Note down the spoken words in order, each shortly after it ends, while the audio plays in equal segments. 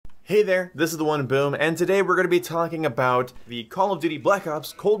Hey there, this is the One Boom, and today we're going to be talking about the Call of Duty Black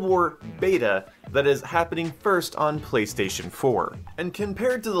Ops Cold War beta that is happening first on PlayStation 4. And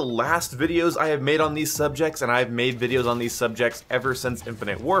compared to the last videos I have made on these subjects, and I've made videos on these subjects ever since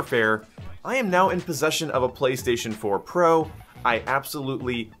Infinite Warfare, I am now in possession of a PlayStation 4 Pro. I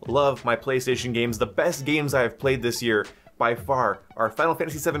absolutely love my PlayStation games. The best games I have played this year, by far, are Final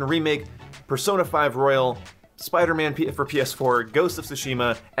Fantasy VII Remake, Persona 5 Royal, Spider-Man for PS4, Ghost of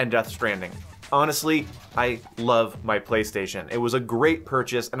Tsushima, and Death Stranding. Honestly, I love my PlayStation. It was a great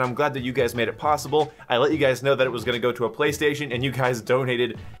purchase, and I'm glad that you guys made it possible. I let you guys know that it was going to go to a PlayStation, and you guys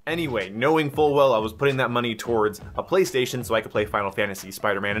donated anyway, knowing full well I was putting that money towards a PlayStation so I could play Final Fantasy,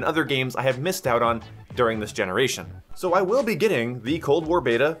 Spider-Man, and other games I have missed out on during this generation. So I will be getting the Cold War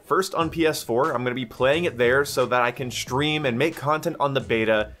beta first on PS4. I'm going to be playing it there so that I can stream and make content on the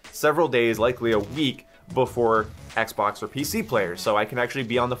beta several days, likely a week, before Xbox or PC players, so I can actually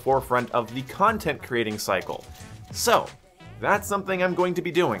be on the forefront of the content creating cycle. So, that's something I'm going to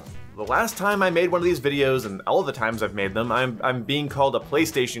be doing. The last time I made one of these videos, and all of the times I've made them, I'm being called a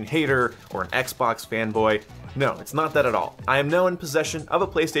PlayStation hater or an Xbox fanboy. No, it's not that at all. I am now in possession of a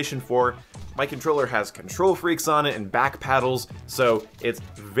PlayStation 4. My controller has control freaks on it and back paddles, so it's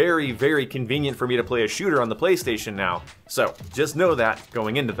very, very convenient for me to play a shooter on the PlayStation now. So, just know that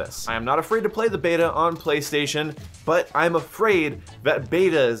going into this. I am not afraid to play the beta on PlayStation, but I'm afraid that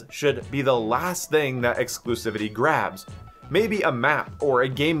betas should be the last thing that exclusivity grabs. Maybe a map or a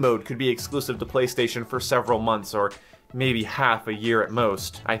game mode could be exclusive to PlayStation for several months, or maybe half a year at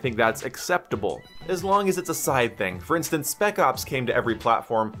most. I think that's acceptable, as long as it's a side thing. For instance, Spec Ops came to every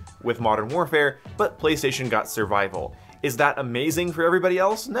platform with Modern Warfare, but PlayStation got Survival. Is that amazing for everybody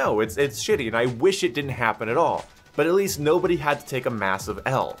else? No, it's shitty, and I wish it didn't happen at all. But at least nobody had to take a massive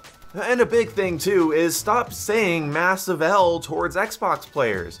L. And a big thing too is stop saying massive L towards Xbox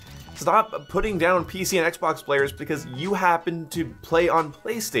players. Stop putting down PC and Xbox players because you happen to play on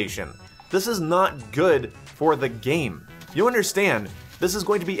PlayStation. This is not good for the game. You understand, this is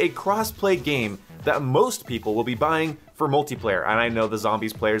going to be a cross-play game that most people will be buying for multiplayer. And I know the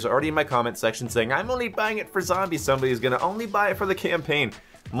Zombies players are already in my comment section saying, I'm only buying it for Zombies. Somebody's gonna only buy it for the campaign.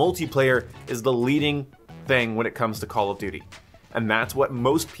 Multiplayer is the leading thing when it comes to Call of Duty. And that's what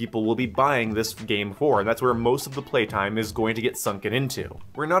most people will be buying this game for, and that's where most of the playtime is going to get sunken into.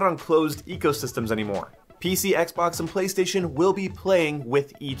 We're not on closed ecosystems anymore. PC, Xbox, and PlayStation will be playing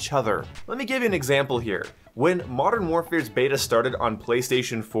with each other. Let me give you an example here. When Modern Warfare's beta started on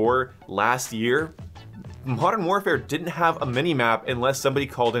PlayStation 4 last year, Modern Warfare didn't have a minimap unless somebody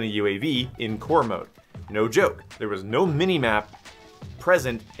called in a UAV in core mode. No joke, there was no minimap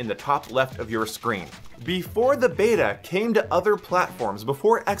present in the top left of your screen. Before the beta came to other platforms,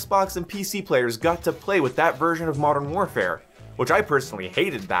 before Xbox and PC players got to play with that version of Modern Warfare, which I personally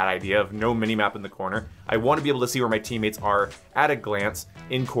hated that idea of no minimap in the corner. I want to be able to see where my teammates are at a glance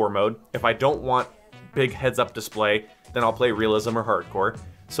in core mode. If I don't want big heads-up display, then I'll play realism or hardcore.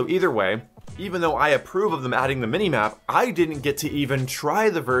 So either way, even though I approve of them adding the minimap, I didn't get to even try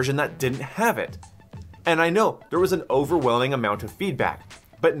the version that didn't have it. And I know there was an overwhelming amount of feedback,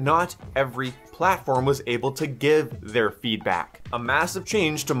 but not every platform was able to give their feedback. A massive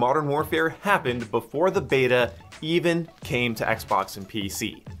change to Modern Warfare happened before the beta even came to Xbox and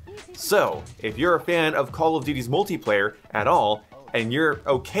PC. So, if you're a fan of Call of Duty's multiplayer at all, and you're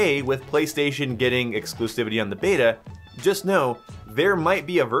okay with PlayStation getting exclusivity on the beta, just know there might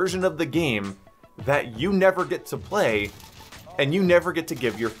be a version of the game that you never get to play, and you never get to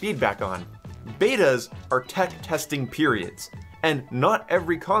give your feedback on. Betas are tech testing periods, and not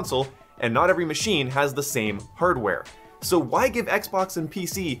every console and not every machine has the same hardware. So why give Xbox and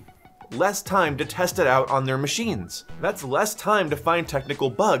PC less time to test it out on their machines? That's less time to find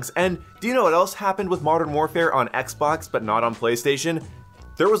technical bugs. And do you know what else happened with Modern Warfare on Xbox but not on PlayStation?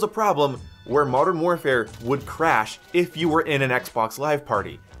 There was a problem where Modern Warfare would crash if you were in an Xbox Live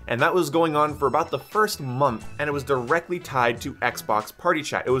party. And that was going on for about the first month, and it was directly tied to Xbox Party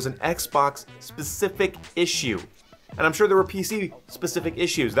Chat. It was an Xbox specific issue. And I'm sure there were PC specific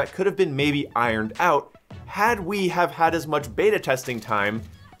issues that could have been maybe ironed out had we have had as much beta testing time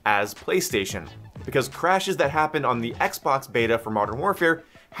as PlayStation. Because crashes that happened on the Xbox beta for Modern Warfare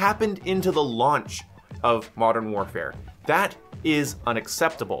happened into the launch of Modern Warfare. That is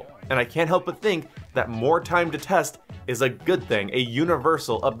unacceptable. And I can't help but think that more time to test is a good thing, a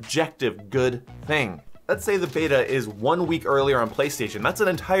universal, objective, good thing. Let's say the beta is 1 week earlier on PlayStation. That's an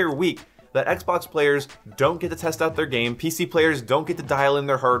entire week that Xbox players don't get to test out their game, PC players don't get to dial in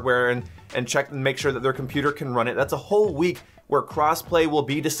their hardware and check and make sure that their computer can run it. That's a whole week where crossplay will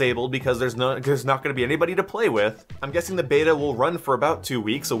be disabled because there's not going to be anybody to play with. I'm guessing the beta will run for about 2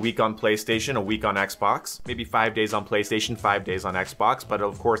 weeks, a week on PlayStation, a week on Xbox, maybe 5 days on PlayStation, 5 days on Xbox, but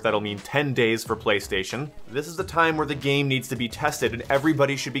of course that'll mean 10 days for PlayStation. This is the time where the game needs to be tested and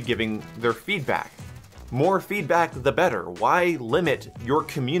everybody should be giving their feedback. More feedback, the better. Why limit your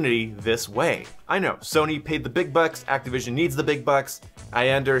community this way? I know, Sony paid the big bucks, Activision needs the big bucks. I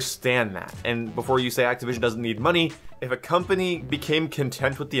understand that. And before you say Activision doesn't need money, if a company became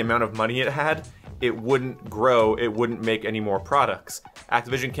content with the amount of money it had, it wouldn't grow, it wouldn't make any more products.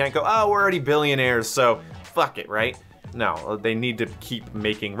 Activision can't go, oh, we're already billionaires, so fuck it, right? No, they need to keep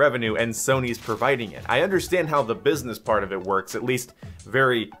making revenue, and Sony's providing it. I understand how the business part of it works, at least in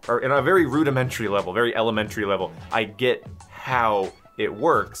a very rudimentary level, very elementary level. I get how it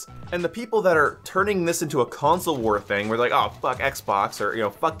works. And the people that are turning this into a console war thing, where they're like, oh, fuck Xbox, or,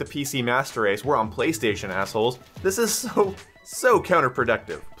 fuck the PC master race, we're on PlayStation, assholes. This is so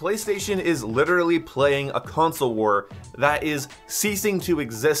counterproductive. PlayStation is literally playing a console war that is ceasing to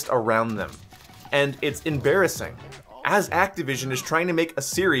exist around them. And it's embarrassing. As Activision is trying to make a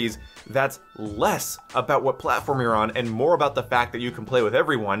series that's less about what platform you're on and more about the fact that you can play with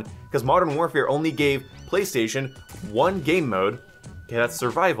everyone, because Modern Warfare only gave PlayStation one game mode, okay, that's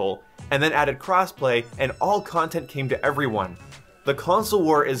survival, and then added crossplay, and all content came to everyone. The console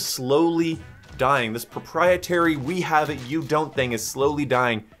war is slowly dying. This proprietary we have it, you don't thing is slowly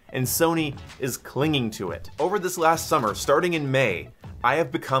dying, and Sony is clinging to it. Over this last summer, starting in May, I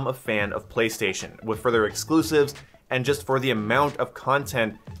have become a fan of PlayStation, with further exclusives, and just for the amount of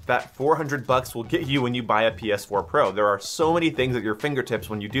content that $400 will get you when you buy a PS4 Pro. There are so many things at your fingertips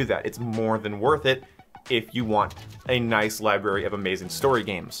when you do that. It's more than worth it if you want a nice library of amazing story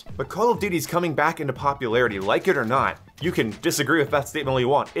games. But Call of Duty's coming back into popularity, like it or not. You can disagree with that statement all you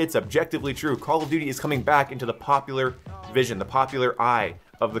want. It's objectively true. Call of Duty is coming back into the popular vision, the popular eye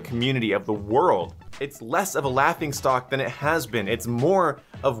of the community, of the world. It's less of a laughingstock than it has been. It's more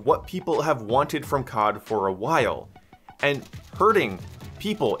of what people have wanted from COD for a while. And hurting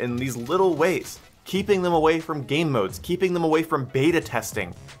people in these little ways, keeping them away from game modes, keeping them away from beta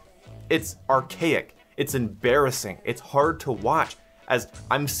testing. It's archaic, it's embarrassing, it's hard to watch, as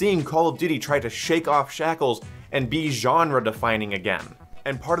I'm seeing Call of Duty try to shake off shackles and be genre defining again.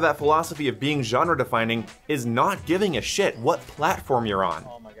 And part of that philosophy of being genre defining is not giving a shit what platform you're on.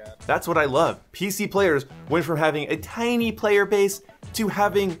 Oh my God. That's what I love. PC players went from having a tiny player base to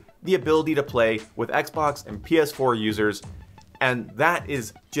having the ability to play with Xbox and PS4 users, and that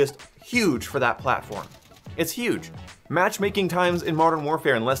is just huge for that platform. It's huge. Matchmaking times in Modern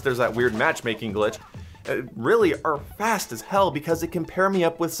Warfare, unless there's that weird matchmaking glitch, really are fast as hell because it can pair me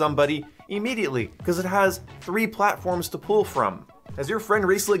up with somebody immediately, because it has 3 platforms to pull from. Has your friend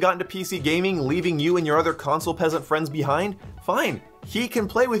recently gotten to PC gaming, leaving you and your other console peasant friends behind? Fine, he can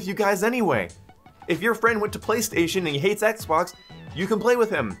play with you guys anyway. If your friend went to PlayStation and he hates Xbox, you can play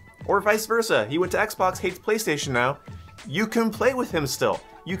with him. Or vice versa, he went to Xbox, hates PlayStation now, you can play with him still.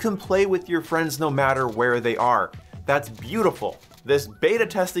 You can play with your friends no matter where they are. That's beautiful. This beta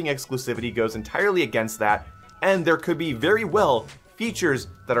testing exclusivity goes entirely against that, and there could be very well features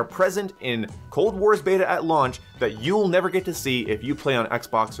that are present in Cold War's beta at launch that you'll never get to see if you play on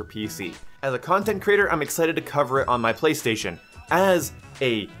Xbox or PC. As a content creator, I'm excited to cover it on my PlayStation. As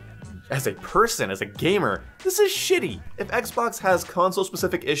a person, as a gamer, this is shitty. If Xbox has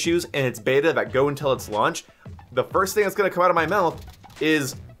console-specific issues in its beta that go until its launch, the first thing that's gonna come out of my mouth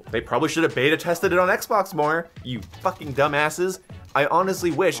is, they probably should have beta tested it on Xbox more, you fucking dumbasses. I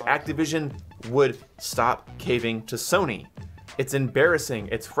honestly wish Activision would stop caving to Sony. It's embarrassing,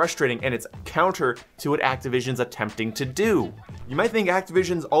 it's frustrating, and it's counter to what Activision's attempting to do. You might think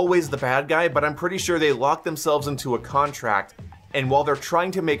Activision's always the bad guy, but I'm pretty sure they locked themselves into a contract, and while they're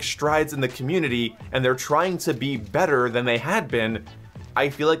trying to make strides in the community, and they're trying to be better than they had been, I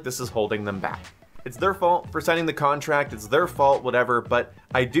feel like this is holding them back. It's their fault for signing the contract, it's their fault, whatever, but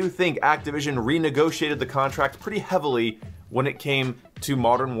I do think Activision renegotiated the contract pretty heavily when it came to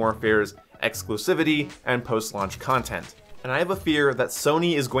Modern Warfare's exclusivity and post-launch content. And I have a fear that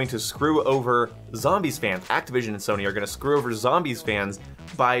Sony is going to screw over Zombies fans. Activision and Sony are going to screw over Zombies fans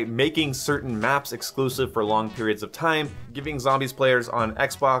by making certain maps exclusive for long periods of time, giving Zombies players on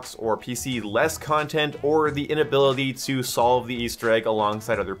Xbox or PC less content, or the inability to solve the Easter egg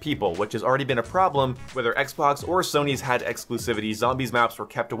alongside other people, which has already been a problem. Whether Xbox or Sony's had exclusivity, Zombies maps were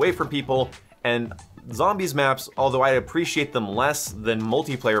kept away from people, and Zombies maps, although I appreciate them less than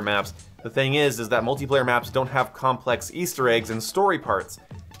multiplayer maps, the thing is that multiplayer maps don't have complex Easter eggs and story parts.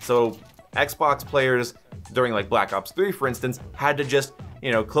 So Xbox players, during like Black Ops 3 for instance, had to just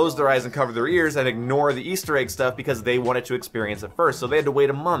you know, close their eyes and cover their ears and ignore the Easter egg stuff because they wanted to experience it first, so they had to wait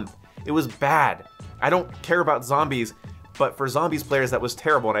a month. It was bad. I don't care about zombies, but for zombies players that was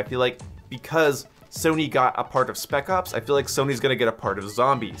terrible, and I feel like because Sony got a part of Spec Ops, I feel like Sony's gonna get a part of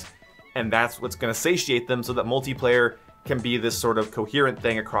zombies. And that's what's gonna satiate them so that multiplayer can be this sort of coherent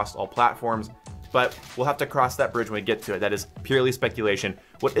thing across all platforms. But we'll have to cross that bridge when we get to it. That is purely speculation.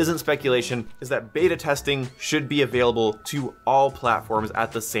 What isn't speculation is that beta testing should be available to all platforms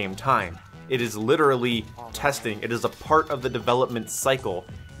at the same time. It is literally testing. It is a part of the development cycle.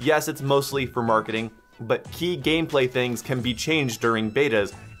 Yes, it's mostly for marketing, but key gameplay things can be changed during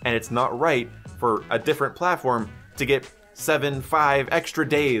betas, and it's not right for a different platform to get 5 extra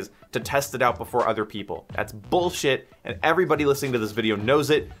days to test it out before other people. That's bullshit, and everybody listening to this video knows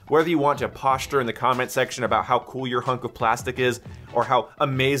it. Whether you want to posture in the comment section about how cool your hunk of plastic is, or how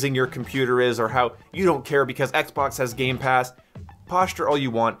amazing your computer is, or how you don't care because Xbox has Game Pass, posture all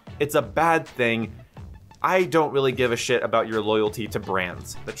you want. It's a bad thing. I don't really give a shit about your loyalty to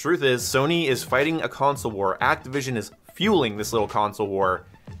brands. The truth is, Sony is fighting a console war. Activision is fueling this little console war,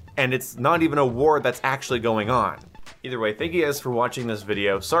 and it's not even a war that's actually going on. Either way, thank you guys for watching this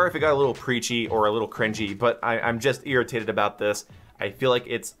video. Sorry if it got a little preachy or a little cringy, but I'm just irritated about this. I feel like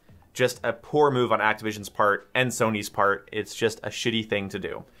it's just a poor move on Activision's part and Sony's part. It's just a shitty thing to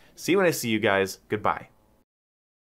do. See you when I see you guys. Goodbye.